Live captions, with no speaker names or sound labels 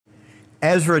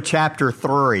Ezra chapter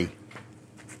 3.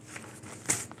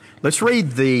 Let's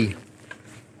read the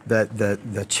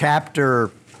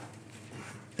chapter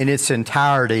in its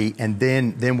entirety, and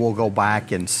then we'll go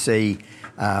back and see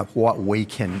what we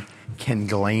can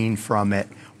glean from it.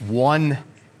 One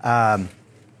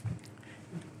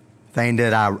thing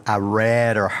that I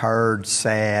read or heard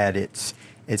said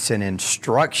it's an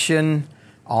instruction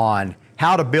on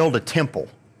how to build a temple.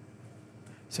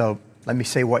 So let me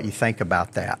see what you think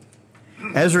about that.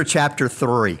 Ezra chapter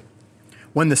 3.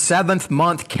 When the 7th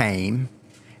month came,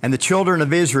 and the children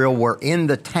of Israel were in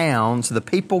the towns, the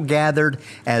people gathered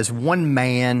as one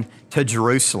man to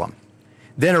Jerusalem.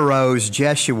 Then arose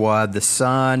Jeshua, the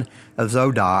son of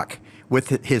Zadok,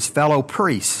 with his fellow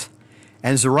priests,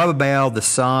 and Zerubbabel, the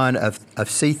son of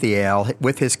Shealtiel,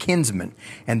 with his kinsmen.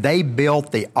 And they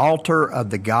built the altar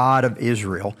of the God of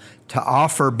Israel to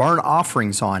offer burnt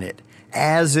offerings on it,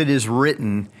 as it is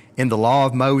written in the law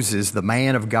of Moses, the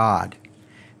man of God.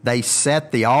 They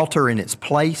set the altar in its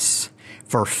place,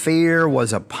 for fear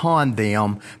was upon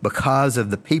them because of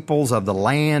the peoples of the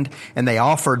land, and they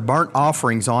offered burnt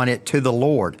offerings on it to the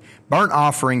Lord, burnt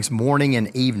offerings morning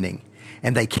and evening.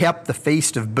 And they kept the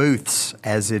Feast of Booths,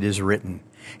 as it is written,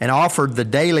 and offered the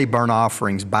daily burnt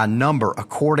offerings by number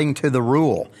according to the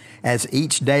rule, as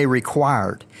each day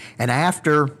required. And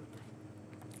after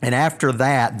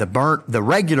that, the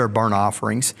regular burnt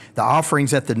offerings, the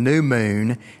offerings at the new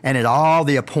moon, and at all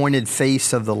the appointed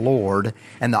feasts of the Lord,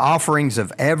 and the offerings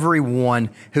of every one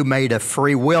who made a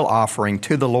free will offering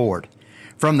to the Lord.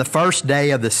 From the first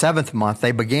day of the 7th month,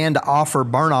 they began to offer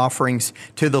burnt offerings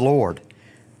to the Lord.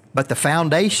 But the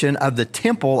foundation of the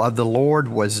temple of the Lord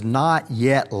was not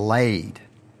yet laid.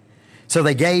 So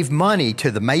they gave money to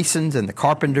the masons and the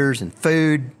carpenters, and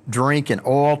food, drink, and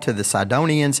oil to the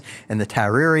Sidonians and the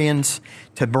Tyrians,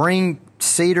 to bring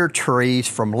cedar trees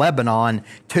from Lebanon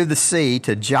to the sea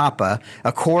to Joppa,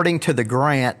 according to the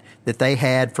grant that they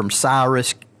had from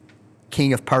Cyrus,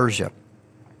 king of Persia.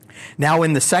 Now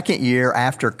in the 2nd year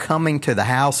after coming to the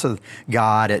house of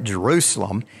God at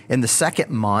Jerusalem, in the 2nd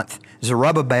month,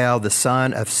 Zerubbabel the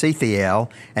son of Shealtiel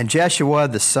and Jeshua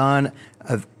the son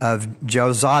of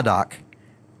Jozadak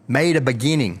made a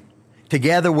beginning,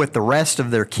 together with the rest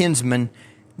of their kinsmen,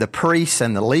 the priests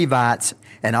and the Levites,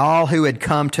 and all who had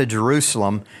come to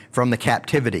Jerusalem from the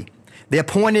captivity. They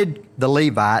appointed the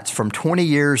Levites from 20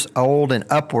 years old and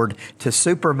upward to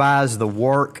supervise the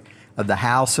work of the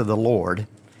house of the Lord.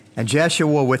 And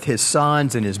Jeshua with his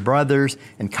sons and his brothers,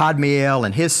 and Kadmiel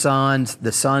and his sons,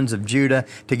 the sons of Judah,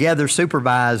 together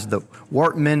supervised the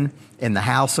workmen in the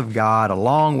house of God,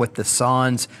 along with the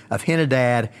sons of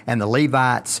Henadad and the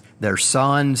Levites, their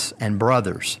sons and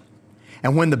brothers.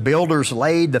 And when the builders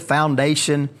laid the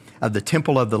foundation of the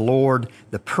temple of the Lord,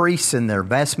 the priests in their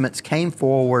vestments came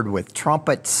forward with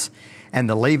trumpets, and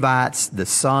the Levites, the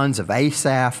sons of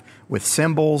Asaph, with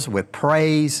cymbals, with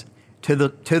praise to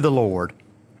the Lord,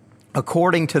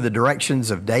 according to the directions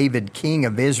of David, king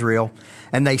of Israel.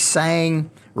 And they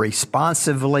sang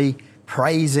responsively,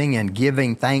 praising and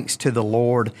giving thanks to the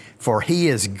Lord, for he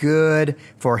is good,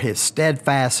 for his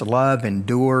steadfast love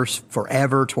endures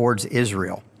forever towards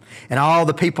Israel. And all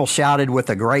the people shouted with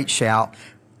a great shout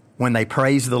when they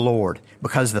praised the Lord,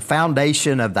 because the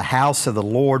foundation of the house of the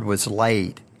Lord was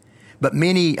laid. But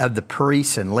many of the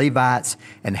priests and Levites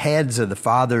and heads of the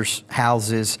fathers'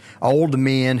 houses, old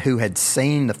men who had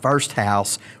seen the first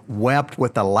house, wept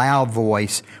with a loud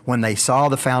voice when they saw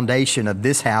the foundation of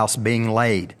this house being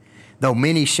laid, though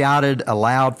many shouted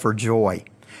aloud for joy.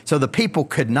 So the people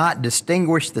could not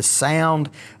distinguish the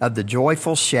sound of the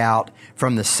joyful shout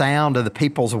from the sound of the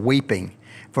people's weeping,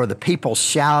 for the people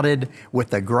shouted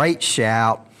with a great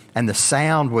shout, and the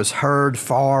sound was heard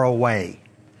far away.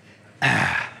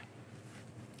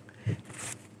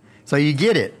 So you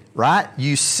get it, right?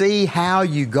 You see how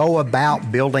you go about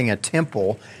building a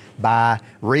temple by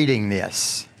reading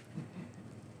this.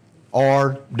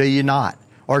 Or do you not?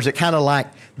 Or is it kind of like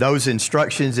those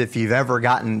instructions, if you've ever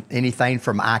gotten anything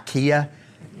from IKEA,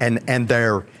 and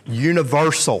they're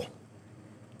universal?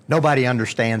 Nobody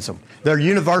understands them. They're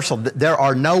universal. There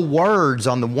are no words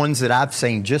on the ones that I've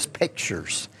seen, just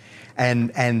pictures.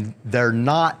 And they're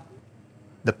not,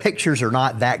 the pictures are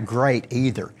not that great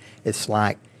either. It's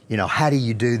like, how do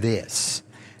you do this?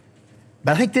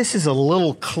 But I think this is a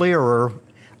little clearer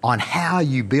on how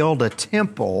you build a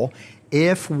temple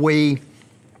if we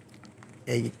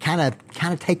kind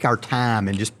of take our time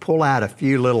and just pull out a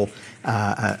few little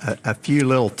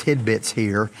tidbits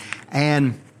here,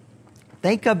 and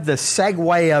think of the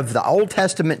segue of the Old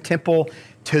Testament temple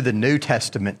to the New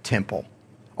Testament temple,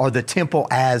 or the temple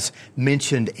as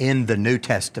mentioned in the New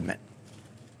Testament.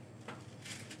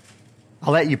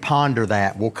 I'll let you ponder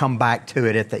that. We'll come back to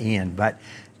it at the end. But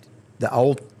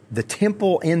the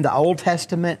temple in the Old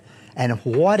Testament, and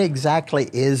what exactly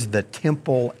is the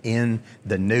temple in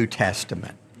the New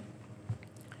Testament?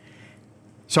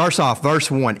 Starts off, verse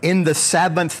 1, in the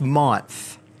 7th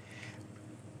month.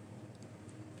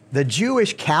 The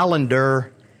Jewish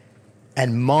calendar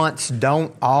and months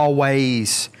don't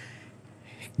always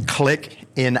click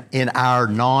in our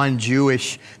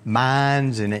non-Jewish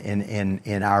minds and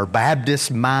in our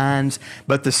Baptist minds,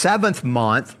 but the 7th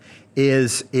month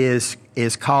is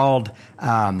called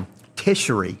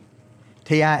Tishri,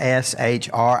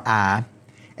 Tishri,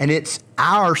 and it's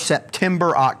our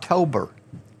September, October.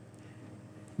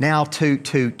 Now, to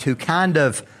kind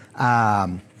of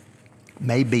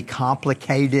maybe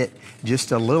complicate it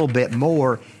just a little bit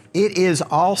more, it is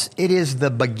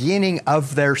the beginning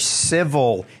of their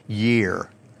civil year.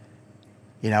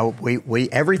 You know, we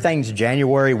everything's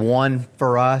January 1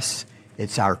 for us.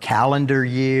 It's our calendar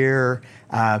year,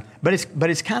 but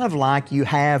it's kind of like you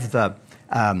have the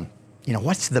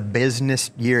what's the business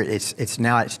year? It's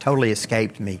totally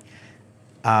escaped me.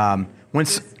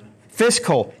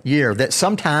 Fiscal year that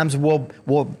sometimes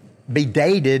will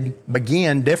begin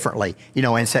differently,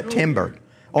 in September,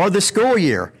 or the school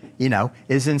year,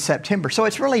 is in September. So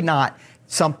it's really not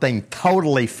something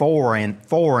totally foreign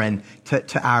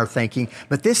to our thinking.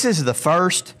 But this is the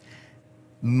first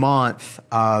month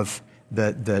of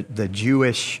the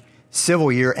Jewish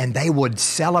civil year, and they would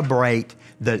celebrate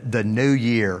the new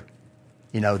year,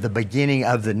 the beginning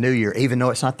of the new year, even though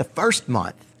it's not the first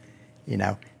month.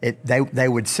 They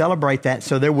would celebrate that.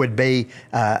 So there would be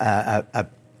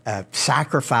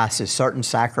certain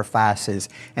sacrifices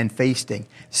and feasting.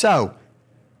 So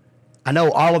I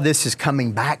know all of this is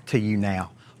coming back to you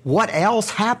now. What else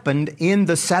happened in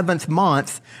the 7th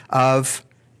month of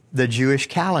the Jewish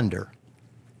calendar?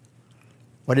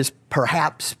 What is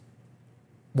perhaps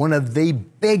one of the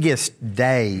biggest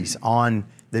days on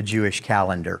the Jewish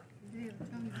calendar?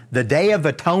 The Day of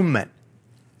Atonement.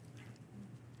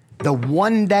 The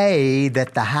one day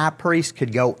that the high priest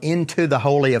could go into the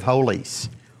Holy of Holies,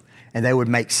 and they would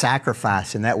make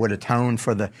sacrifice, and that would atone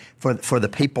for the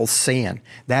people's sin.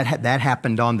 That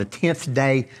happened on the 10th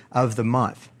day of the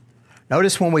month.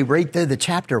 Notice when we read through the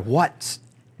chapter, what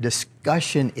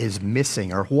discussion is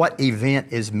missing, or what event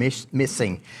is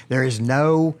missing. There is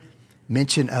no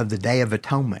mention of the Day of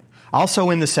Atonement.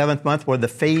 Also in the 7th month were the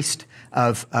Feast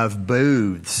of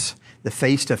Booths, the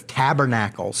Feast of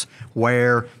Tabernacles,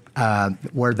 where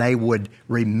they would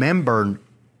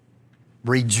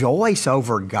rejoice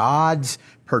over God's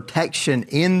protection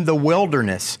in the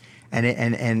wilderness, and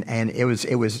it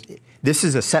was. This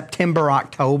is a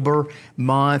September-October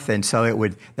month, and so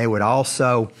they would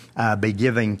also be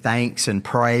giving thanks and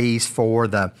praise for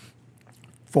the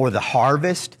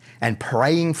harvest and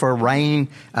praying for rain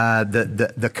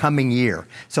the coming year.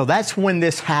 So that's when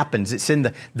this happens. It's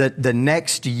in the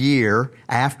next year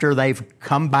after they've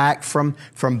come back from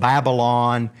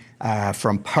Babylon,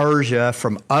 from Persia,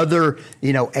 from other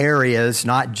areas,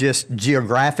 not just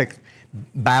geographic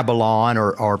Babylon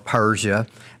or Persia,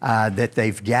 that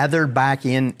they've gathered back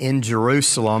in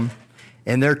Jerusalem,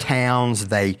 in their towns.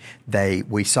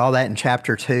 We saw that in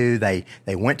chapter 2. They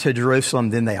went to Jerusalem,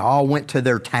 then they all went to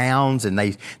their towns, and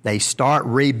they start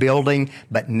rebuilding.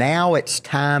 But now it's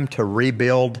time to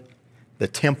rebuild the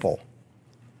temple.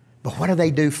 But what do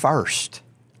they do first?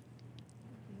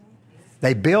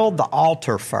 They build the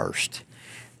altar first.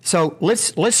 So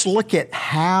let's look at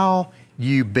how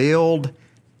you build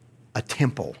a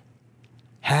temple,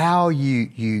 how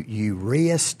you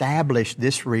reestablish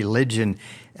this religion,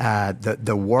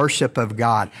 the worship of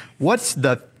God. What's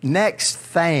the next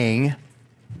thing?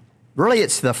 Really,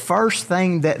 it's the first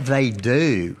thing that they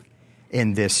do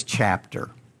in this chapter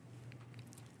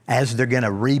as they're going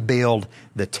to rebuild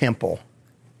the temple.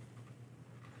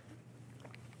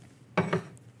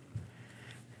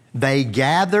 They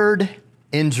gathered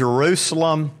in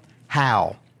Jerusalem,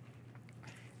 how?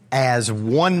 As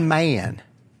one man.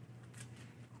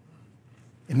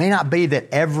 It may not be that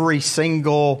every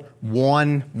single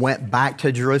one went back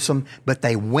to Jerusalem, but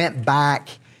they went back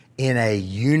in a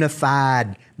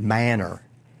unified manner,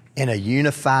 in a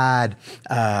unified,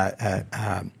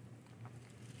 I'm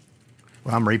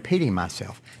repeating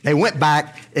myself. They went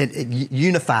back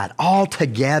unified, all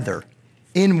together,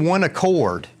 in one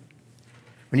accord.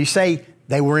 When you say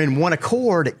they were in one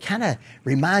accord, it kind of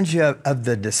reminds you of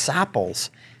the disciples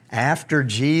after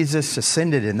Jesus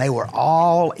ascended, and they were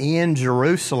all in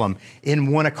Jerusalem in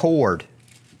one accord.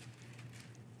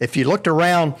 If you looked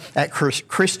around at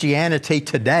Christianity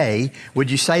today, would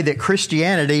you say that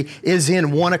Christianity is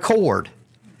in one accord?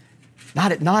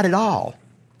 Not at all.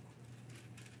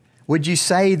 Would you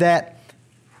say that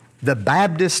the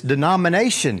Baptist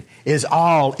denomination is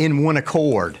all in one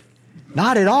accord?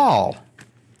 Not at all.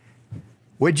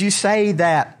 Would you say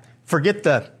that,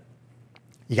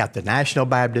 you got the National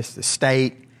Baptist, the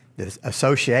state, the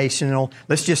associational,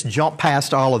 let's just jump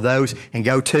past all of those and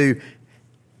go to,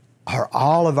 are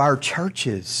all of our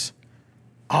churches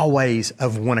always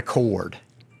of one accord?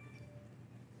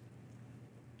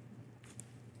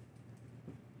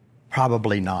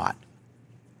 Probably not.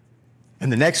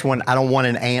 And the next one, I don't want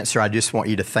an answer, I just want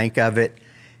you to think of it.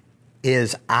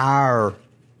 Is our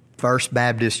First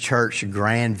Baptist Church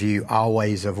Grandview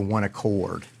always of one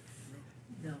accord?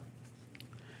 No.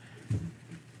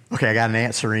 Okay, I got an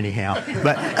answer anyhow.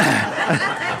 But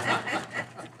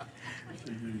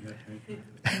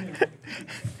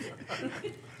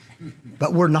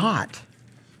but we're not.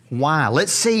 Why?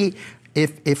 Let's see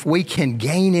if we can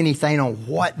gain anything on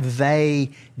what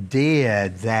they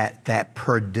did that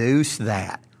produced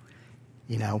that,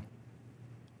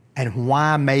 and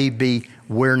why maybe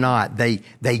we're not. They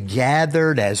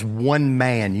gathered as one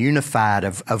man, unified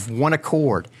of one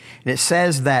accord. And it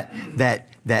says that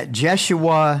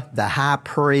Jeshua, the high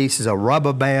priest,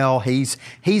 Zerubbabel, he's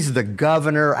the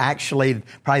governor, actually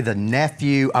probably the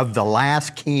nephew of the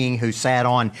last king who sat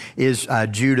on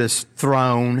Judah's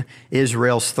throne,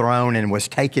 Israel's throne, and was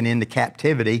taken into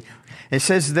captivity. It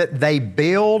says that they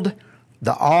build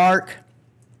the altar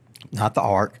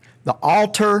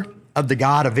of the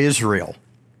God of Israel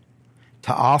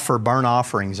to offer burnt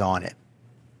offerings on it.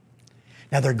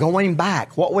 Now they're going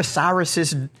back. What was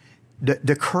Cyrus's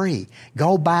decree?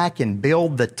 Go back and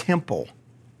build the temple.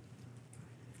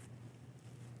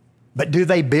 But do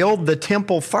they build the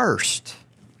temple first?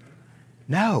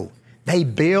 No, they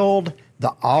build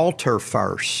the altar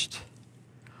first.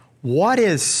 What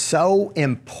is so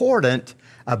important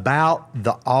about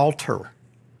the altar?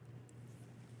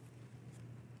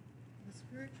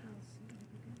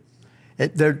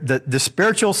 The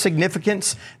spiritual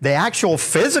significance, the actual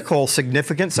physical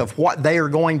significance of what they are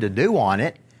going to do on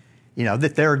it,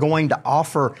 that they're going to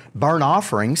offer burnt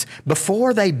offerings.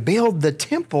 Before they build the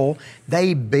temple,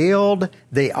 they build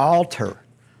the altar.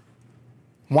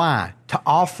 Why? To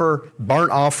offer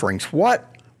burnt offerings.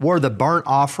 What were the burnt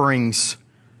offerings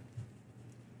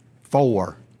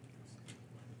for?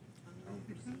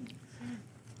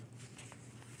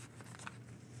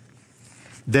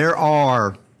 There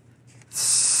are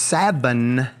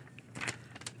 7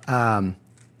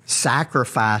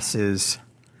 sacrifices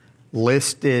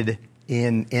listed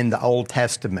in the Old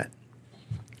Testament.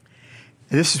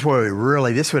 This is where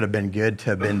this would have been good to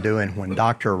have been doing when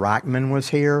Dr. Reichman was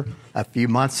here a few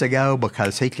months ago,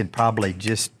 because he could probably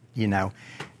just,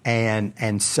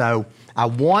 and so I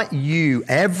want you,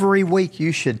 every week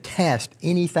you should test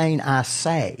anything I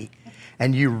say,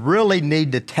 and you really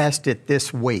need to test it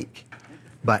this week.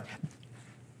 But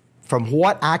from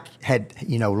what I had,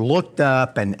 looked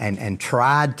up and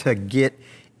tried to get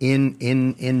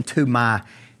into my,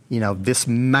 this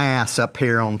mass up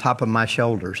here on top of my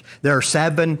shoulders, there are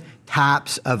 7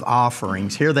 types of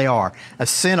offerings. Here they are: a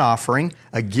sin offering,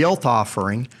 a guilt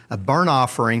offering, a burnt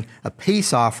offering, a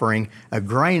peace offering, a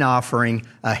grain offering,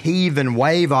 a heave and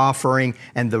wave offering,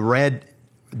 and the red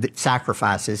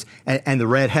sacrifices, and the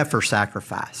red heifer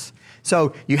sacrifice.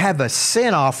 So you have a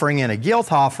sin offering and a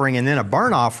guilt offering and then a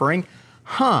burnt offering.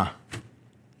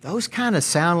 Those kind of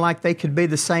sound like they could be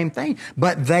the same thing,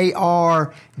 but they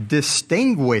are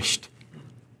distinguished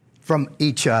from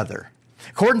each other.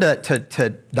 According to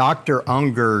Dr.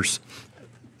 Unger's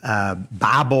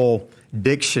Bible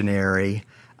dictionary,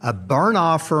 a burnt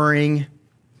offering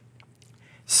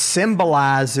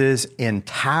symbolizes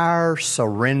entire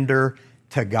surrender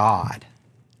to God.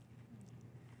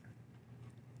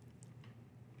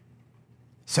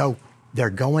 So they're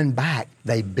going back.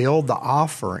 They build the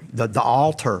offering, the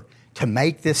altar, to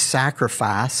make this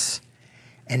sacrifice,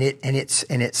 and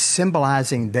it's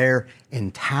symbolizing their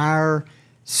entire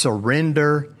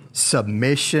surrender,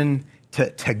 submission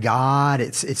to God.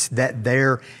 It's that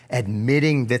they're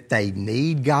admitting that they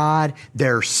need God.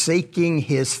 They're seeking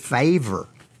His favor.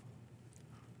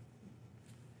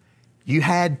 You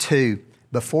had to,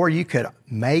 before you could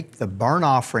make the burnt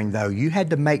offering, though, you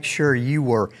had to make sure you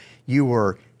were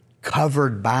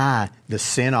covered by the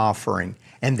sin offering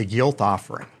and the guilt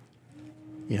offering.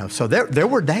 So there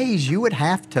were days you would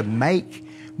have to make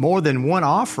more than one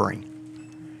offering.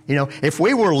 If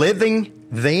we were living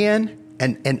then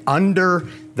and under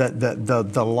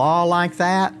the law like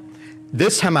that,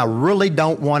 this time I really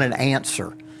don't want an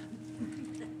answer.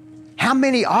 How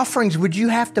many offerings would you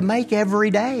have to make every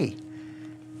day?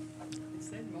 It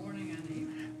said morning and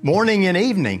evening. morning and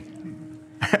evening.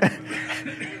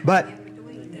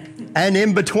 And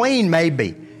in between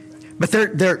maybe. But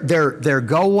they're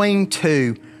going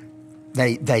to,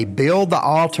 they build the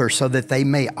altar so that they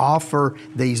may offer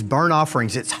these burnt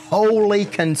offerings. It's wholly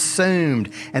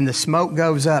consumed, and the smoke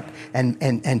goes up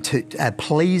and to a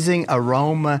pleasing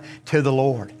aroma to the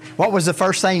Lord. What was the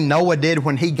first thing Noah did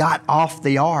when he got off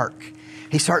the ark?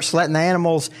 He starts letting the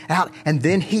animals out, and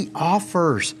then he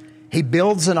offers. He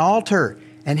builds an altar,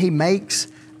 and he makes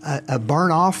a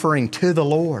burnt offering to the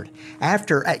Lord.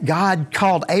 After God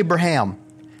called Abraham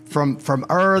from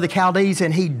Ur of the Chaldees,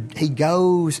 and he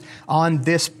goes on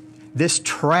this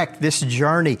trek, this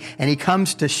journey, and he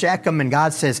comes to Shechem, and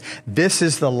God says, this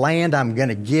is the land I'm going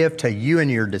to give to you and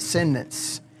your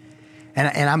descendants.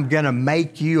 And I'm going to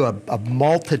make you a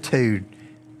multitude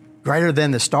greater than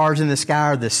the stars in the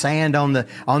sky or the sand on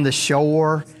the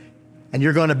shore. And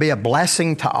you're going to be a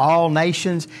blessing to all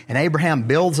nations. And Abraham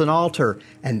builds an altar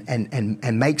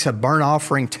and makes a burnt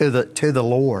offering to the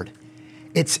Lord.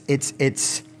 It's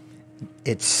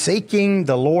seeking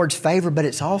the Lord's favor, but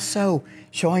it's also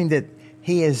showing that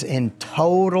he is in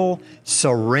total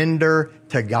surrender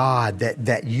to God,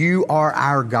 that you are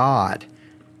our God.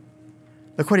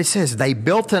 Look what it says. They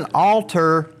built an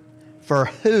altar for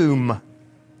whom?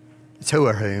 It's who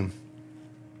or whom?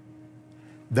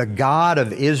 The God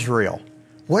of Israel.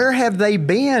 Where have they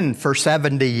been for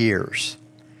 70 years?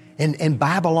 In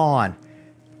Babylon,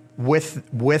 with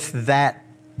that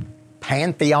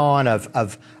pantheon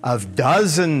of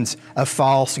dozens of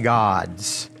false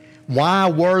gods. Why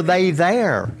were they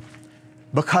there?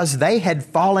 Because they had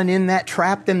fallen in that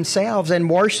trap themselves and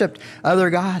worshiped other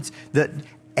gods. That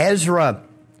Ezra,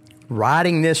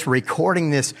 writing this,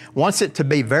 recording this, wants it to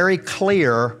be very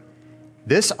clear.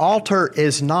 This altar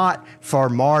is not for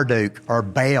Marduk or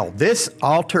Baal. This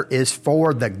altar is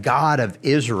for the God of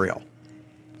Israel.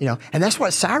 And that's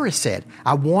what Cyrus said.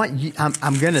 I'm going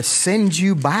to send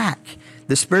you back.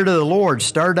 The Spirit of the Lord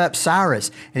stirred up Cyrus,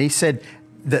 and he said,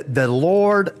 the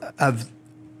Lord,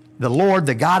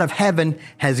 the God of heaven,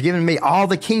 has given me all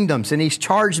the kingdoms, and he's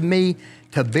charged me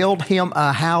to build him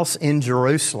a house in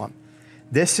Jerusalem.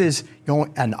 This is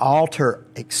an altar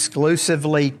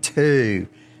exclusively to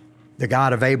the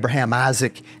God of Abraham,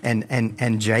 Isaac,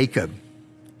 and Jacob.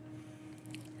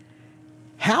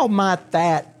 How might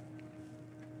that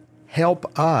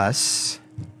help us?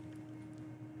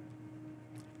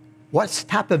 What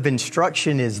type of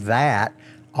instruction is that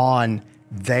on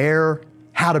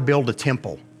how to build a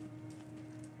temple?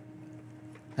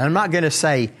 And I'm not going to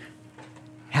say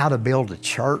how to build a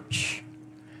church,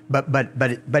 but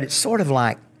it's sort of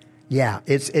like, yeah,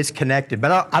 it's connected.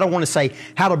 But I don't want to say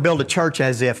how to build a church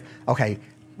as if, okay,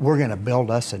 we're going to build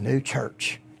us a new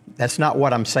church. That's not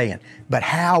what I'm saying. But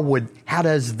how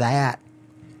does that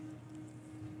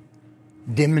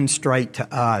demonstrate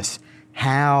to us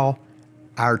how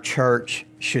our church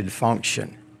should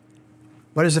function?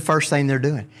 What is the first thing they're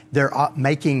doing?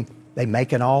 They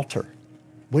make an altar.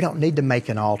 We don't need to make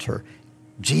an altar.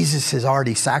 Jesus has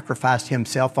already sacrificed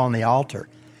himself on the altar.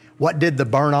 What did the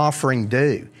burnt offering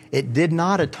do? It did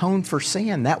not atone for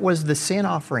sin. That was the sin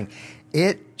offering.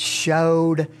 It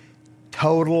showed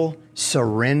total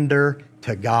surrender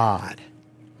to God.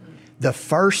 The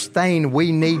first thing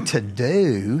we need to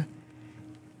do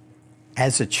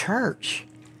as a church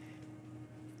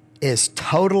is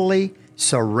totally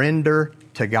surrender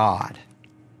to God.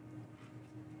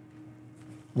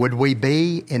 Would we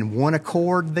be in one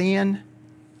accord then?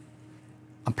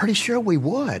 I'm pretty sure we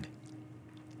would.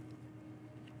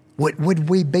 Would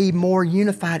we be more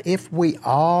unified if we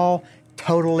all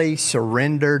totally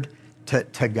surrendered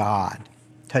to God,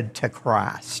 to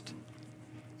Christ?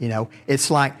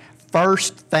 It's like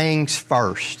first things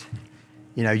first.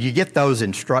 You get those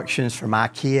instructions from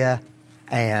IKEA,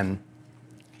 and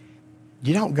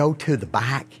you don't go to the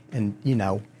back, and you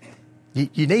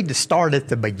need to start at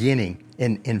the beginning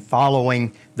in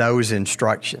following those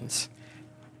instructions.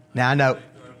 Now I know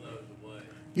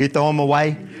you throw them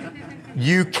away.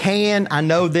 You can, I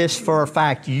know this for a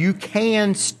fact, you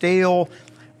can still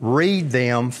read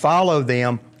them, follow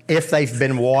them, if they've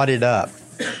been wadded up.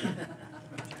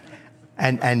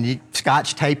 And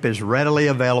Scotch tape is readily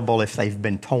available if they've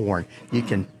been torn. You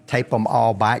can tape them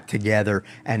all back together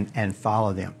and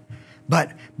follow them.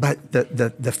 But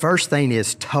the first thing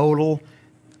is total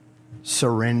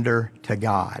surrender to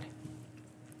God.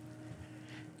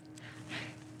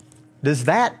 Does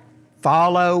that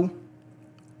follow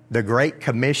the Great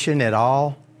Commission at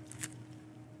all?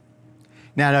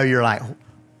 Now I know you're like,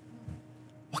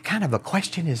 what kind of a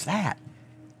question is that?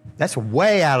 That's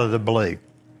way out of the blue.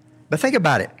 But think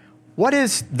about it. What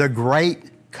is the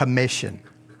Great Commission?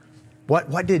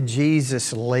 What did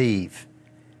Jesus leave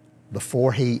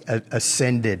before he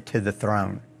ascended to the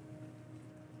throne?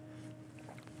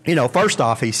 You know, first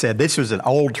off, he said, this was an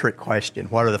old trick question.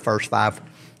 What are the first 5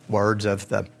 words of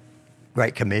the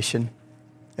Great Commission?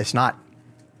 It's not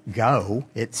go.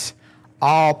 It's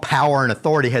all power and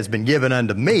authority has been given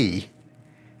unto me.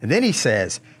 And then he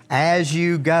says, as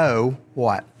you go,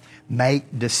 what?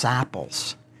 Make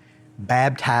disciples,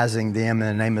 baptizing them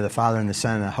in the name of the Father and the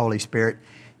Son and the Holy Spirit,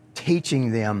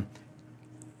 teaching them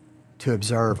to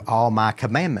observe all my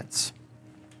commandments.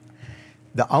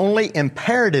 The only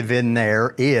imperative in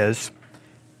there is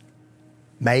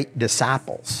make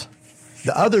disciples.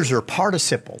 The others are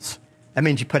participles. That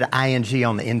means you put an ing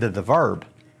on the end of the verb.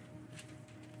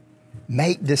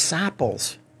 Make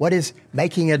disciples. What is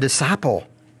making a disciple?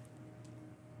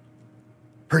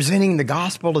 Presenting the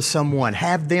gospel to someone,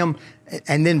 have them,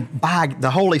 and then by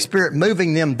the Holy Spirit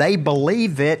moving them, they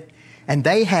believe it, and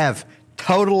they have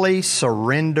totally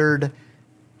surrendered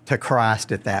to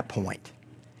Christ at that point.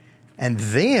 And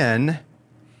then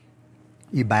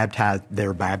they're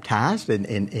baptized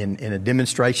in a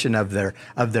demonstration of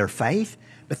their faith.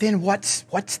 But then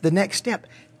what's the next step?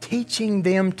 Teaching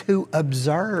them to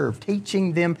observe,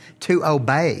 teaching them to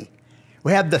obey.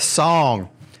 We have the song,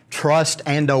 Trust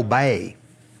and Obey.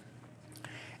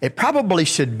 It probably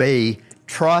should be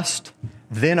trust,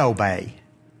 then obey.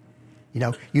 You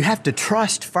know, you have to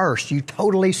trust first. You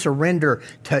totally surrender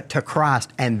to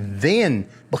Christ. And then,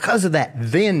 because of that,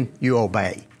 then you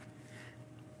obey.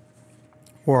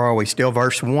 Where are we? Still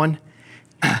verse 1?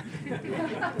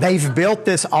 They've built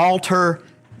this altar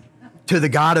to the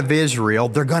God of Israel.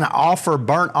 They're going to offer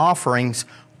burnt offerings.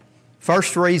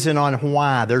 First reason on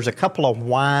why. There's a couple of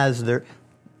whys there.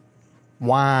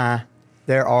 Why?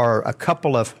 There are a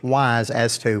couple of whys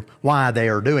as to why they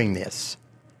are doing this.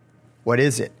 What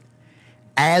is it?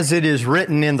 As it is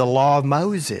written in the law of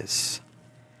Moses.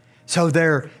 So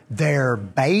they're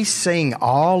basing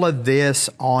all of this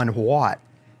on what?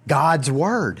 God's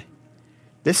Word.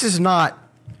 This is not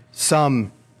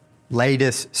some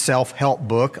latest self-help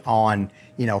book on,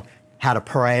 how to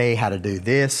pray, how to do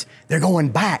this. They're going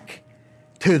back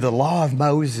to the law of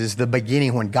Moses, the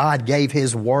beginning when God gave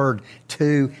His Word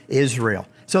to Israel,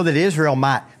 so that Israel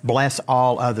might bless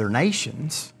all other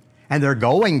nations. And they're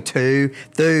going to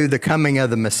through the coming of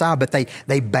the Messiah, but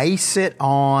they base it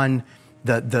on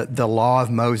the law of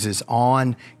Moses,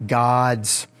 on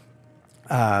God's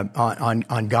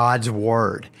on God's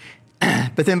Word.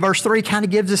 But then verse 3 kind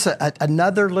of gives us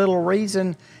another little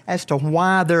reason as to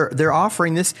why they're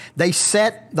offering this. They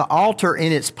set the altar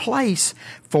in its place,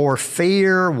 for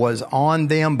fear was on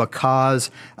them because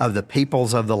of the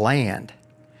peoples of the land.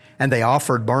 And they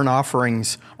offered burnt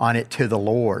offerings on it to the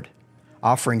Lord,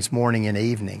 offerings morning and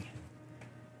evening,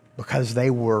 because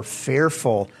they were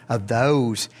fearful of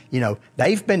those.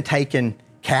 They've been taken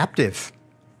captive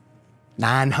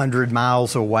 900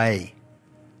 miles away.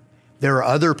 There are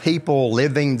other people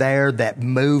living there that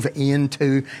move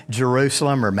into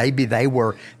Jerusalem, or maybe they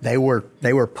were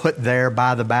put there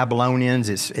by the Babylonians.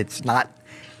 It's not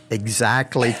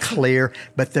exactly clear,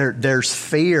 but there's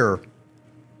fear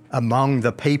among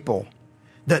the people.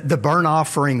 The burnt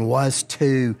offering was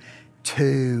to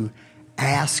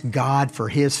ask God for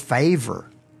His favor.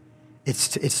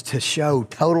 It's to show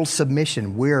total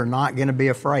submission. We're not going to be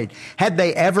afraid. Had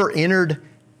they ever entered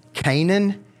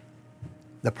Canaan,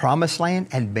 the promised land,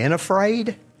 and been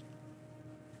afraid?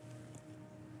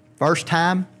 First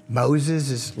time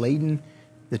Moses is leading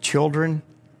the children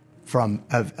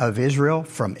of Israel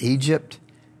from Egypt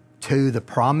to the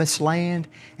promised land,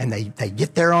 and they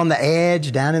get there on the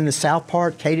edge down in the south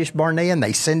part, Kadesh Barnea, and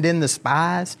they send in the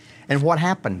spies. And what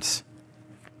happens?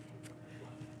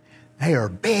 They are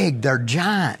big. They're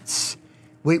giants.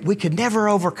 We could never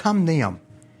overcome them.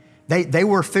 They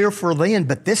were fearful then,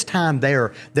 but this time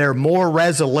they're more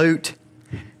resolute.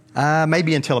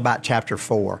 Maybe until about chapter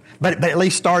 4, but at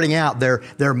least starting out,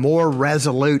 they're more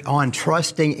resolute on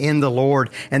trusting in the Lord,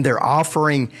 and they're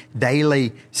offering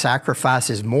daily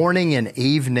sacrifices morning and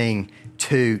evening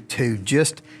to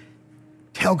just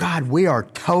tell God, we are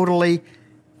totally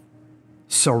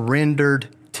surrendered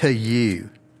to you.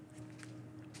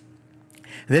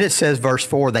 And then it says, verse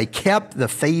 4, they kept the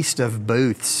Feast of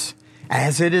Booths.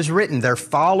 As it is written, they're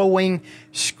following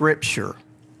Scripture.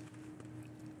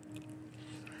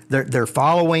 They're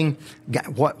following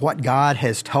what God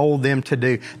has told them to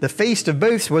do. The Feast of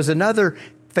Booths was another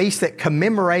feast that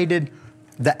commemorated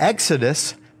the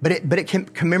Exodus, but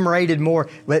it commemorated more.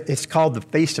 It's called the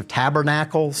Feast of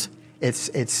Tabernacles.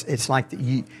 It's like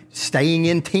staying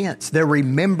in tents. They're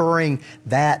remembering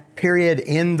that period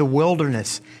in the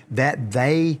wilderness that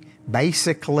they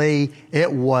Basically,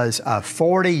 it was a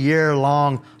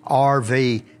 40-year-long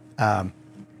RV,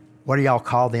 what do y'all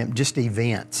call them? Just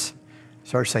events.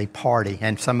 Sort of say party,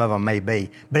 and some of them may be.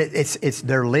 But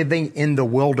they're living in the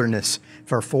wilderness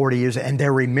for 40 years, and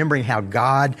they're remembering how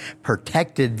God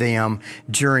protected them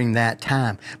during that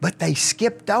time. But they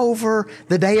skipped over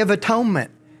the Day of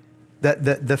Atonement.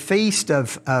 The Feast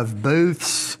of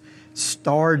Booths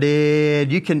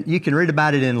started, you can read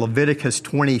about it in Leviticus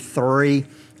 23.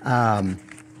 I'm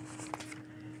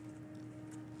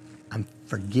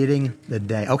forgetting the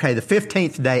day. Okay, the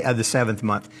 15th day of the 7th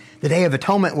month. The Day of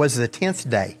Atonement was the 10th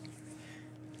day.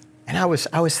 And I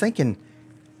was thinking,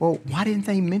 well, why didn't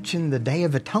they mention the Day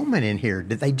of Atonement in here?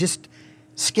 Did they just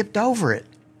skipped over it?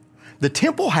 The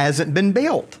temple hasn't been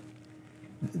built.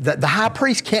 The high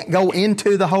priest can't go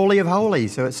into the Holy of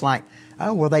Holies. So it's like,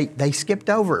 oh, well, they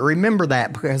skipped over it. Remember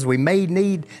that, because we may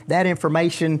need that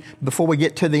information before we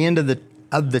get to the end of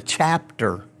the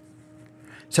chapter.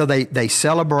 So they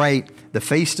celebrate the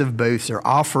Feast of Booths. They're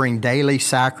offering daily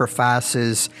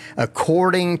sacrifices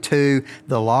according to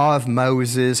the law of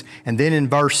Moses. And then in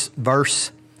verse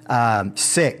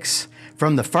 6,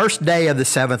 from the first day of the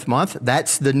 7th month,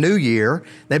 that's the new year,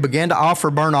 they began to offer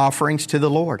burnt offerings to the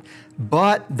Lord.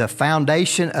 But the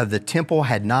foundation of the temple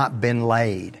had not been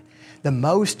laid. The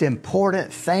most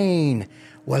important thing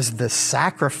was the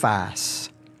sacrifice.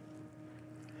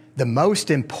 The most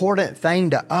important thing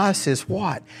to us is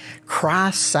what?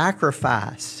 Christ's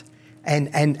sacrifice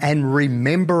and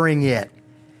remembering it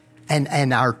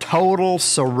and our total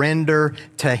surrender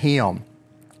to Him.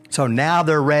 So now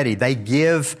they're ready. They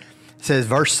give, says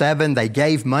verse 7, they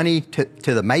gave money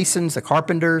to the masons, the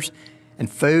carpenters, and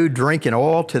food, drink, and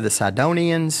oil to the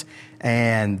Sidonians.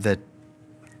 And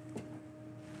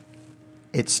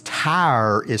it's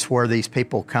Tyre is where these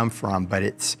people come from, but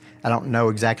I don't know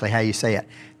exactly how you say it.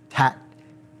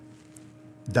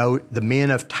 The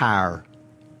men of Tyre,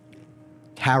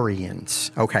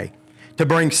 Tyrians, okay, to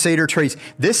bring cedar trees.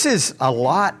 This is a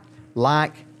lot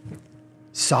like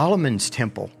Solomon's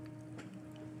temple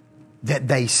that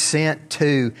they sent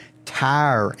to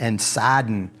Tyre and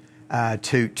Sidon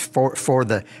for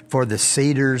the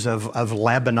cedars of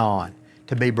Lebanon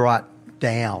to be brought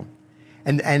down.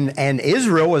 And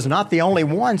Israel was not the only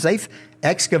ones. They've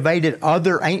excavated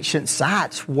other ancient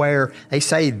sites where they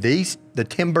say the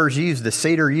timbers used, the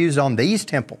cedar used on these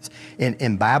temples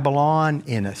in Babylon,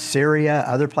 in Assyria,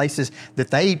 other places, that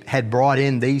they had brought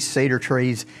in these cedar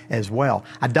trees as well.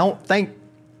 I don't think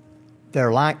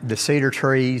they're like the cedar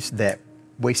trees that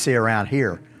we see around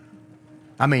here.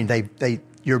 I mean,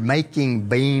 you're making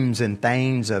beams and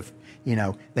things of,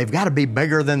 they've got to be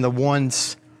bigger than the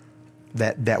ones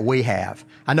that we have.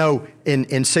 I know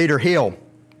in Cedar Hill,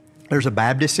 there's a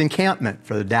Baptist encampment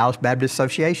for the Dallas Baptist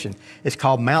Association. It's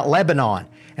called Mount Lebanon.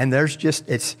 And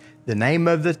the name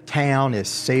of the town is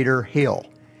Cedar Hill.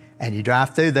 And you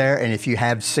drive through there, and if you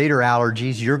have cedar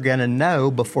allergies, you're going to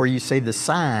know before you see the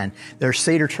sign. There's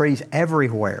cedar trees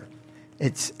everywhere.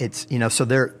 So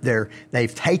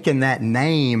they've taken that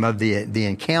name of the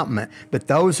encampment, but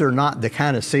those are not the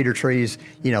kind of cedar trees,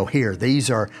 here.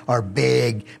 These are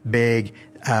big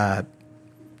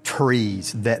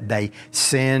trees that they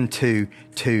send to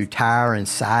Tyre and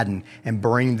Sidon and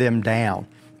bring them down.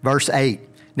 Verse 8,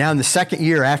 now in the 2nd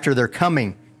year after their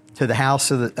coming to the house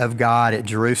of God at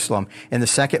Jerusalem, in the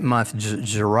 2nd month,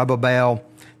 Zerubbabel,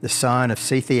 the son of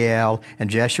Sethiel, and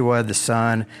Jeshua, the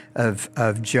son of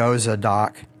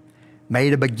Jozadak,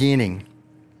 made a beginning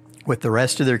with the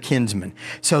rest of their kinsmen.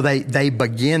 So they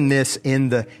begin this in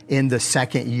the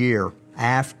 2nd year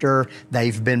after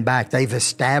they've been back. They've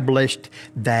established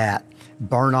that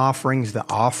burnt offerings, the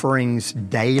offerings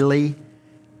daily,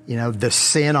 the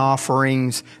sin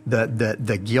offerings,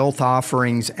 the guilt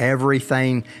offerings,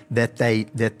 everything that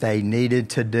they needed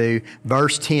to do.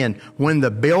 Verse 10, when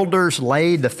the builders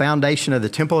laid the foundation of the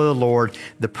temple of the Lord,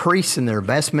 the priests in their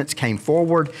vestments came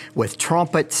forward with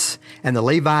trumpets, and the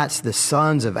Levites, the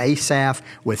sons of Asaph,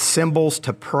 with cymbals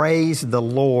to praise the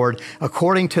Lord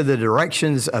according to the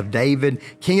directions of David,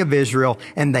 king of Israel,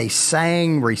 and they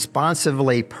sang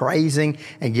responsively, praising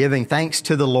and giving thanks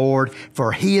to the Lord,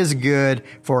 for He is good,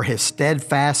 for His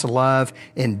steadfast love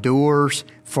endures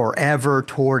forever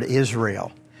toward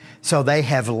Israel. So they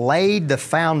have laid the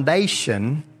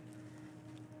foundation,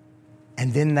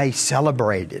 and then they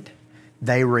celebrated.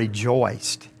 They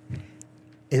rejoiced.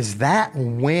 Is that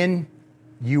when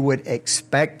you would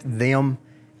expect them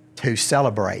to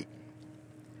celebrate?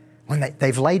 When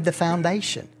they've laid the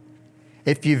foundation.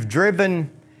 If you've driven,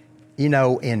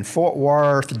 in Fort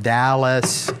Worth,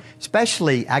 Dallas,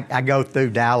 especially I go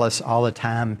through Dallas all the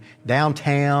time,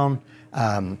 downtown,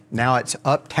 Now it's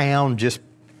uptown, just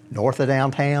north of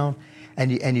downtown.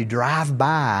 And you drive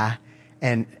by,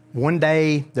 and one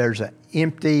day there's an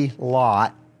empty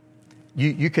lot.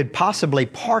 You could possibly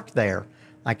park there.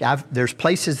 Like there's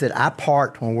places that I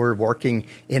parked when we're working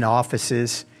in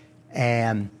offices,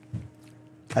 and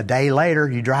a day later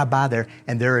you drive by there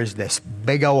and there is this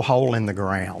big old hole in the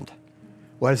ground.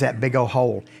 What is that big old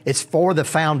hole? It's for the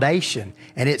foundation,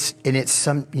 and it's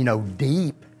some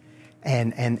deep,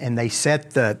 and they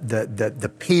set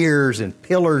the piers and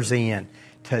pillars in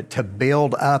to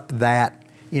build up that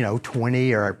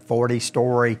 20 or 40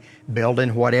 story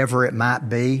building, whatever it might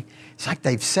be. It's like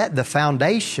they've set the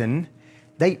foundation.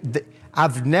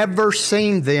 I've never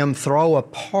seen them throw a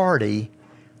party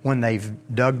when they've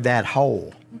dug that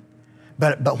hole.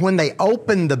 But when they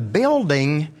open the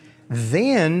building,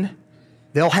 then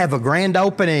they'll have a grand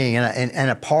opening and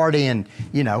a party, and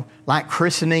like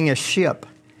christening a ship.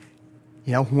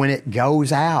 When it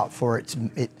goes out for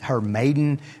her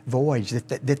maiden voyage,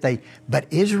 but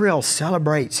Israel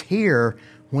celebrates here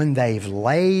when they've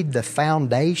laid the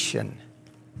foundation.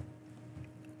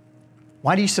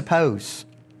 Why do you suppose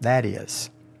that is?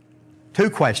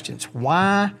 2 questions.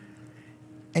 Why?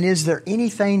 And is there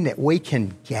anything that we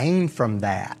can gain from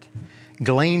that,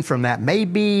 glean from that,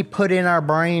 maybe put in our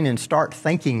brain and start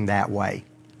thinking that way?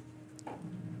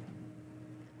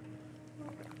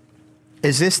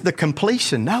 Is this the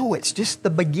completion? No, it's just the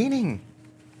beginning.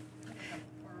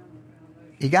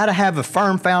 You got to have a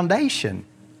firm foundation.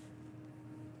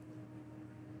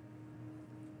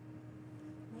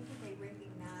 Maybe they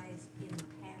recognized in the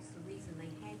past the reason they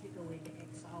had to go into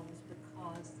exile was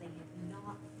because they had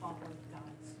not followed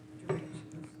God's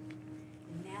directions.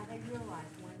 And now they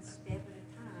realize one step at a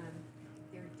time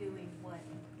they're doing what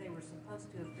they were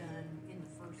supposed to have done in the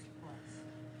first place.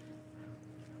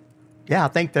 Yeah, I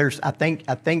think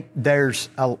there's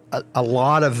a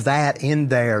lot of that in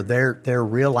there. They're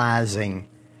realizing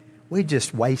we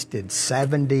just wasted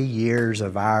 70 years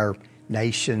of our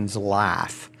nation's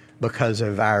life because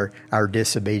of our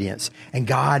disobedience. And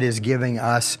God is giving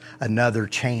us another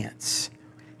chance.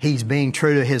 He's being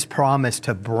true to His promise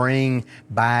to bring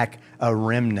back a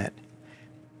remnant.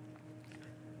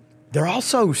 They're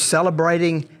also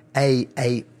celebrating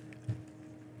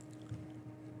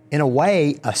in a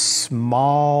way, a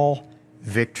small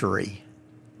victory.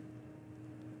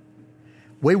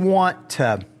 We want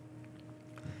to,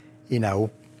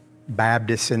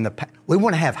 Baptists we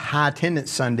want to have high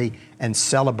attendance Sunday and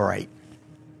celebrate.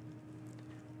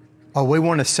 Or we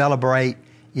want to celebrate,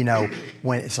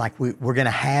 when it's like we're going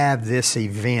to have this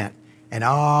event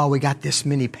and, we got this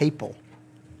many people.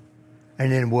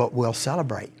 And then we'll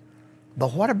celebrate.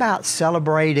 But what about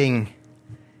celebrating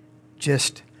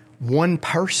just one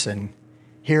person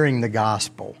hearing the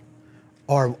gospel,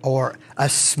 or a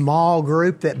small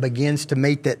group that begins to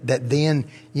meet that then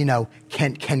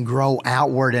can grow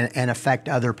outward and affect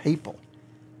other people?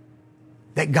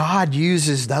 That God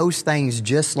uses those things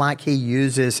just like He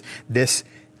uses this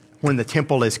when the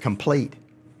temple is complete.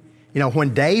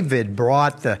 When David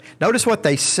brought notice what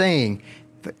they sing.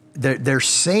 They're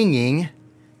singing.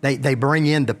 They bring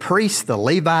in the priests, the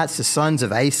Levites, the sons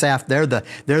of Asaph. They're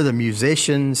the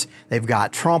musicians. They've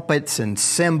got trumpets and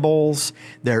cymbals.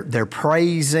 They're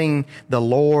praising the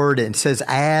Lord. And it says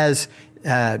as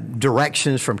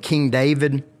directions from King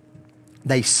David.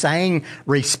 They sang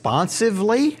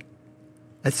responsively.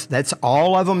 That's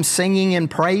all of them singing and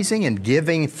praising and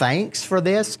giving thanks for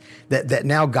this. That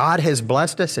now God has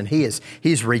blessed us and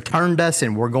He's returned us,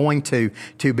 and we're going to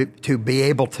be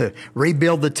able to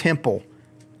rebuild the temple.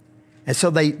 And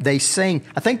so they sing.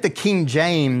 I think the King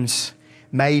James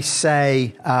may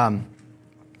say,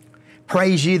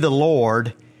 praise ye the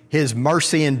Lord, His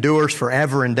mercy endures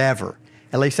forever and ever.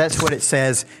 At least that's what it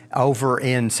says over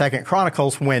in 2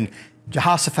 Chronicles when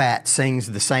Jehoshaphat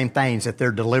sings the same things, that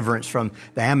their deliverance from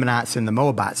the Ammonites and the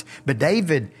Moabites. But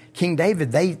King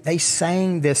David, they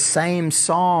sang this same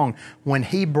song when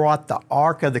he brought the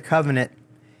Ark of the Covenant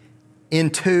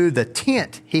into the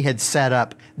tent he had set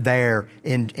up there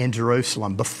in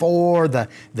Jerusalem before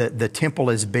the temple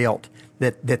is built,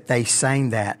 that they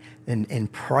sang that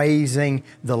and praising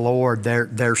the Lord.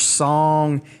 Their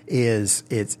song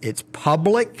it's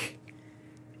public.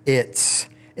 It's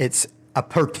a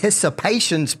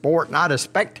participation sport, not a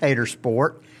spectator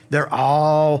sport. They're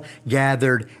all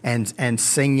gathered and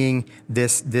singing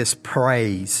this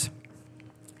praise.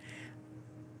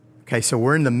 Okay, so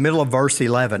we're in the middle of verse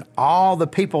 11. All the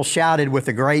people shouted with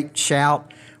a great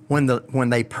shout when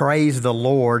they praised the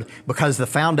Lord, because the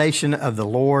foundation of the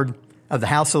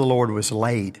house of the Lord was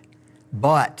laid.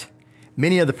 But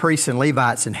Many of the priests and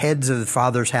Levites and heads of the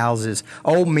fathers' houses,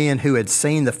 old men who had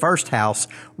seen the first house,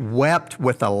 wept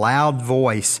with a loud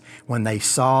voice when they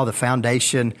saw the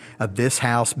foundation of this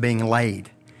house being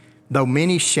laid. Though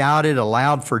many shouted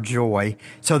aloud for joy,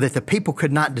 so that the people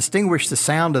could not distinguish the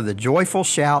sound of the joyful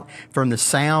shout from the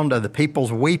sound of the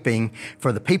people's weeping,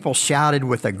 for the people shouted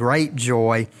with a great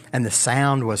joy, and the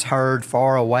sound was heard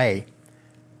far away.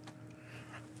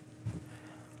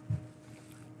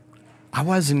 I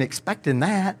wasn't expecting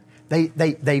that.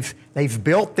 They've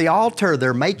built the altar.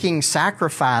 They're making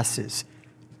sacrifices.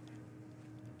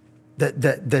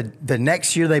 The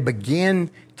next year they begin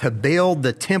to build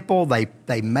the temple.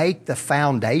 They make the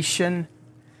foundation.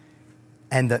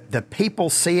 And the people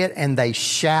see it and they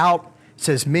shout. It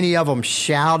says many of them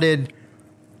shouted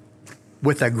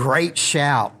with a great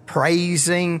shout,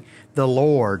 praising the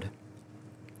Lord.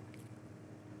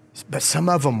 But some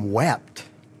of them wept.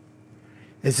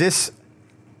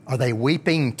 Are they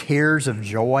weeping tears of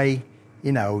joy?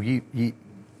 You know, you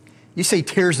see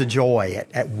tears of joy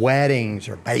at weddings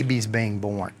or babies being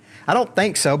born. I don't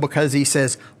think so, because he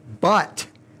says, but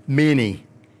many,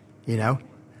 you know.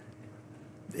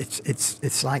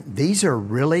 It's like these are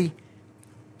really,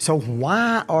 so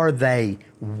why are they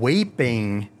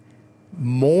weeping,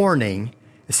 mourning?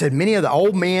 It said many of the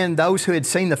old men, those who had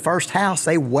seen the first house,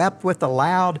 they wept with a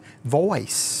loud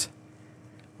voice.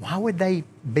 Why would they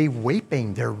be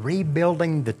weeping? They're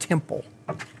rebuilding the temple.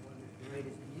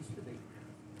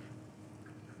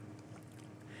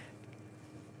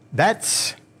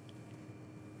 That's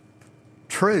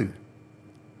true.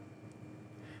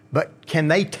 But can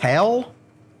they tell?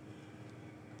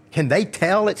 Can they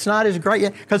tell it's not as great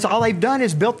yet? Because all they've done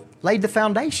is laid the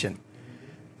foundation.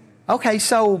 Okay,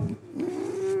 so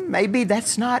maybe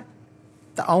that's not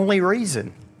the only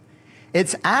reason.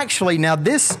 It's actually, now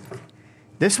this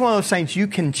is one of those things you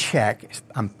can check.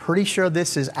 I'm pretty sure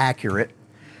this is accurate.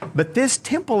 But this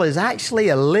temple is actually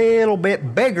a little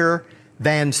bit bigger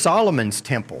than Solomon's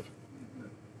temple.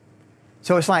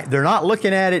 So it's like they're not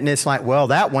looking at it and it's like, well,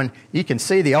 that one, you can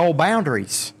see the old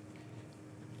boundaries.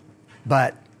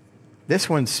 But this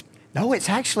one's, no, it's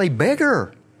actually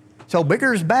bigger. So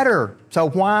bigger is better. So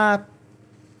why?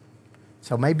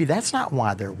 So maybe that's not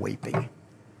why they're weeping.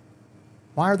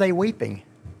 Why are they weeping?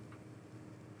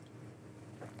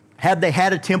 Had they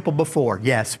had a temple before?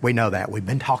 Yes, we know that. We've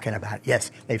been talking about it.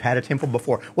 Yes, they've had a temple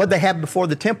before. What did they have before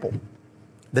the temple?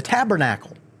 The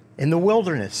tabernacle in the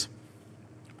wilderness.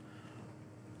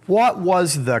 What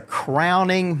was the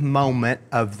crowning moment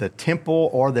of the temple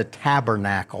or the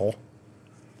tabernacle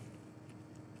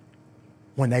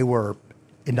when they were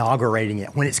inaugurating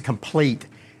it, when it's complete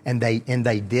and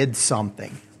they did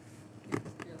something?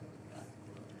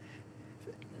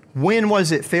 When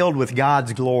was it filled with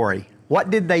God's glory? What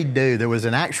did they do? There was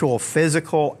an actual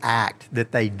physical act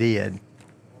that they did.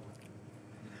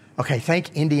 Okay,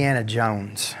 think Indiana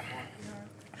Jones.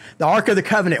 The Ark of the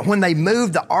Covenant. When they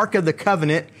moved the Ark of the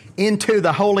Covenant into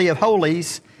the Holy of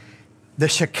Holies, the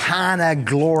Shekinah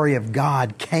glory of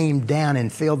God came down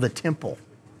and filled the temple.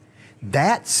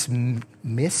 That's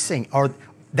missing, or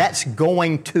that's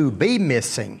going to be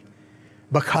missing,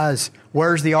 because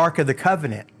where's the Ark of the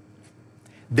Covenant?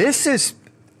 This is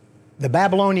the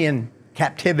Babylonian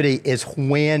captivity is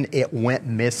when it went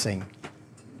missing.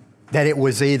 That it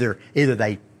was either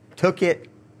they took it,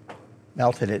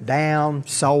 melted it down,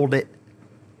 sold it,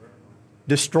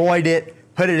 destroyed it,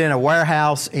 put it in a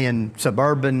warehouse in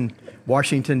suburban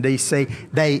Washington, D.C.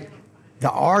 The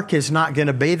ark is not going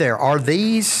to be there. Are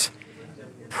these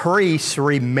priests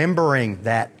remembering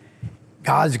that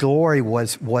God's glory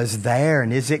was there,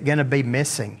 and is it going to be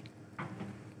missing?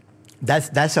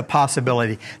 That's a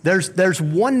possibility. There's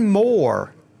one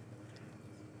more,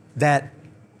 that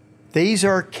these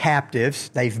are captives.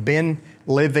 They've been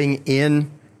living in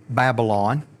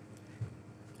Babylon.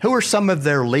 Who are some of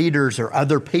their leaders or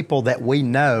other people that we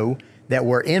know that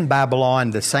were in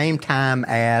Babylon the same time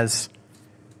as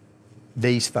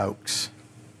these folks?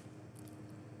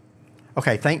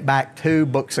 Okay, think back 2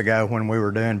 books ago when we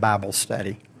were doing Bible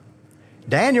study.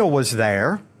 Daniel was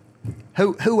there.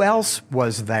 Who else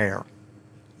was there?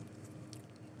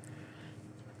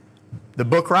 The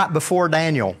book right before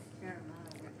Daniel.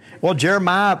 Well,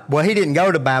 Jeremiah, he didn't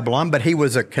go to Babylon, but he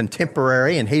was a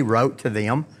contemporary and he wrote to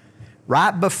them.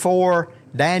 Right before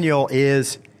Daniel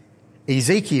is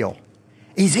Ezekiel.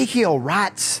 Ezekiel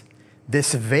writes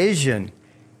this vision,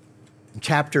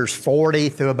 chapters 40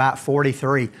 through about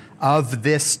 43, of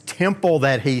this temple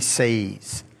that he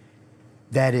sees.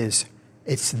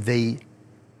 It's the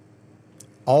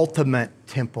ultimate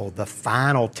temple, the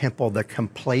final temple, the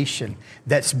completion,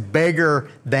 that's bigger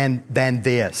than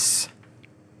this.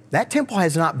 That temple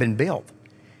has not been built.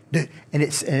 And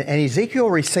Ezekiel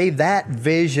received that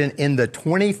vision in the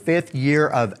 25th year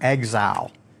of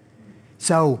exile.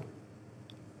 So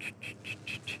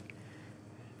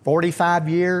 45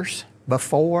 years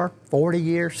before, 40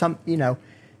 years,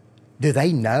 do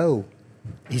they know?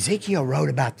 Ezekiel wrote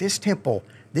about this temple.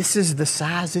 This is the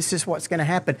size. This is what's going to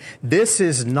happen. This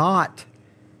is not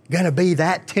going to be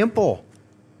that temple.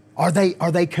 Are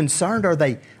they concerned? Are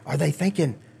they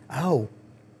thinking, oh,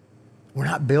 we're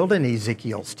not building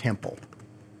Ezekiel's temple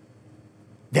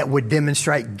that would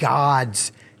demonstrate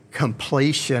God's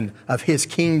completion of His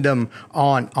kingdom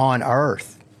on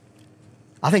earth?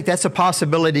 I think that's a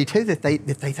possibility too, that they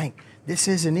think this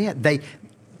isn't it.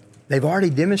 They've already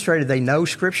demonstrated they know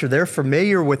Scripture. They're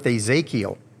familiar with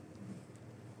Ezekiel.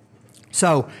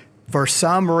 So, for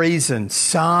some reason,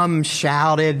 some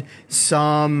shouted,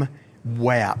 some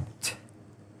wept.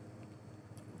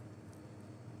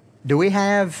 Do we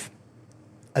have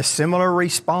a similar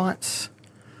response?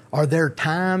 Are there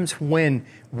times when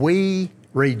we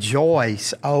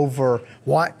rejoice over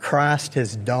what Christ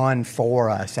has done for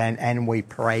us and we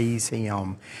praise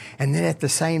Him? And then at the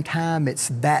same time,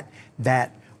 it's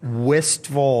that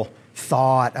wistful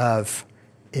thought of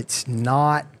it's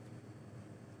not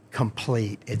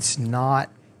complete. It's not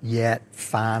yet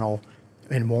final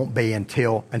and won't be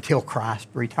until Christ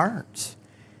returns.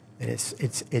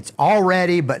 It's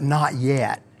already but not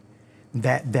yet.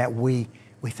 That we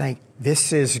think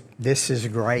this is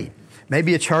great.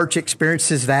 Maybe a church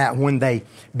experiences that when they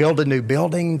build a new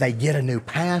building, they get a new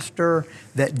pastor,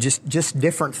 that just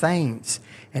different things.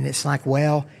 And it's like,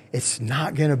 well, it's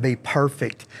not going to be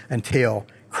perfect until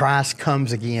Christ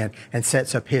comes again and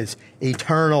sets up His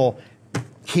eternal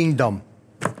kingdom,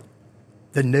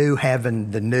 the new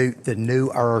heaven, the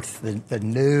new earth, the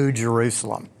new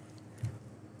Jerusalem.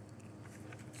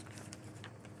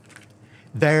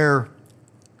 Their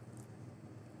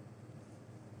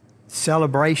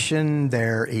celebration,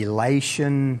 their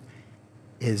elation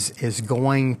is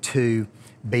going to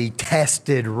be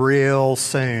tested real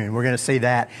soon. We're going to see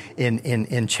that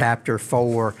in chapter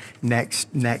 4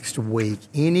 next week.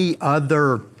 Any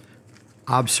other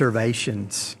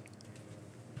observations?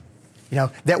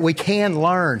 That we can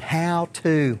learn how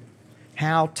to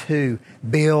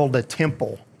build a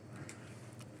temple,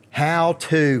 how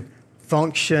to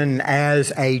function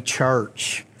as a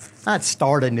church, not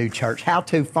start a new church, how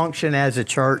to function as a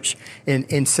church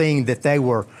in seeing that they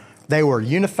were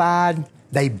unified.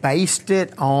 They based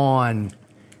it on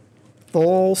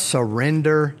full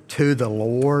surrender to the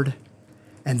Lord,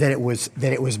 and that it was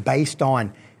based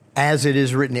on, as it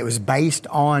is written, it was based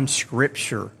on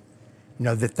Scripture.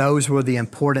 That those were the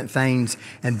important things,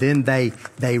 and then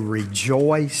they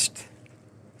rejoiced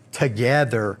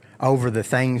together over the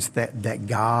things that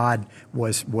God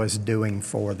was doing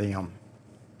for them.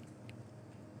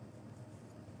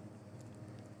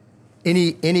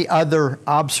 Any other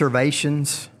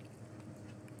observations?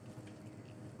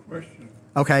 Question.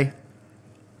 Okay.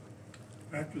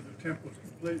 After the temple is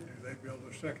complete, do they build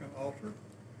a second altar?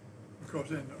 Because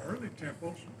in the early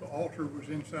temples, the altar was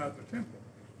inside the temple.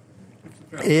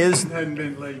 The foundation hadn't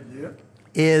been laid yet.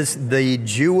 Is the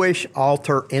Jewish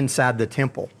altar inside the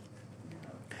temple?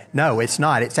 No, it's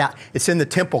not. It's out. It's in the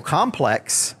temple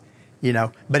complex,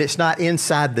 but it's not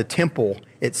inside the temple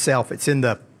itself. It's in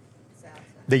the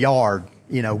yard,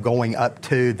 going up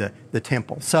to the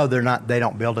temple. So they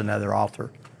don't build another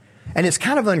altar. And it's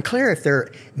kind of unclear if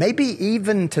they're maybe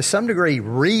even to some degree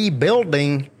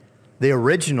rebuilding the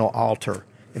original altar.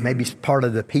 And maybe part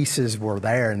of the pieces were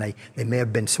there, and they may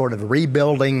have been sort of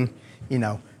rebuilding,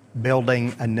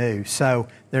 building anew. So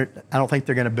I don't think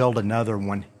they're going to build another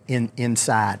one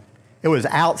inside. It was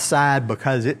outside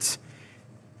because it's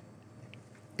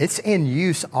in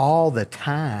use all the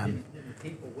time. Didn't the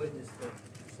people witness the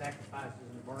sacrifices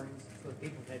and the burnings? So the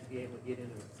people had to be able to get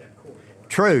into that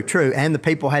courtyard. True. And the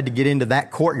people had to get into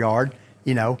that courtyard.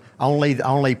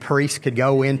 Only priests could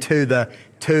go into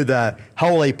the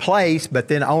holy place, but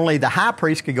then only the high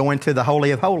priest could go into the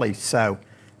Holy of Holies. So,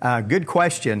 good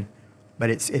question, but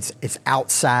it's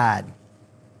outside.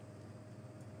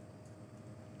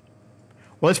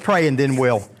 Well, let's pray and then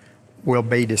we'll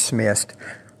be dismissed.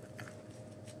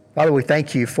 Father, we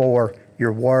thank you for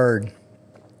your word.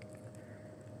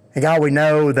 And God, we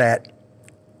know that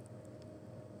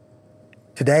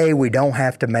today we don't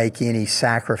have to make any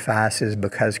sacrifices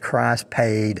because Christ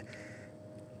paid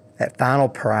that final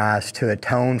price to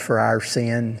atone for our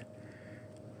sin.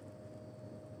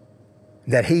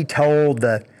 That He told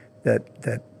the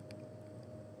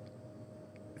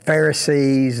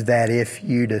Pharisees that if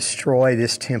you destroy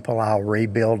this temple, I'll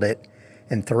rebuild it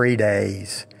in 3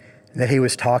 days. that he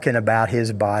was talking about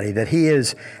his body, that he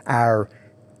is our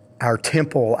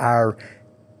temple, our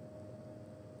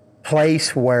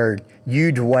place where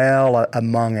you dwell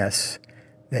among us,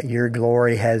 that your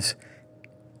glory has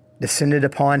descended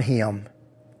upon him,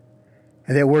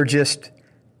 and that we're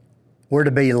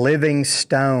to be living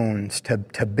stones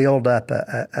to build up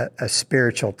a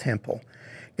spiritual temple.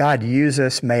 God, use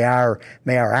us. May our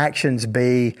actions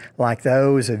be like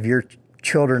those of your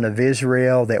children of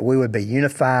Israel, that we would be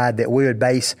unified, that we would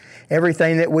base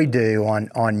everything that we do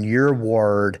on your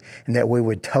word, and that we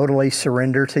would totally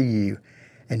surrender to you.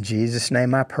 In Jesus'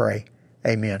 name I pray.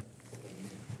 Amen.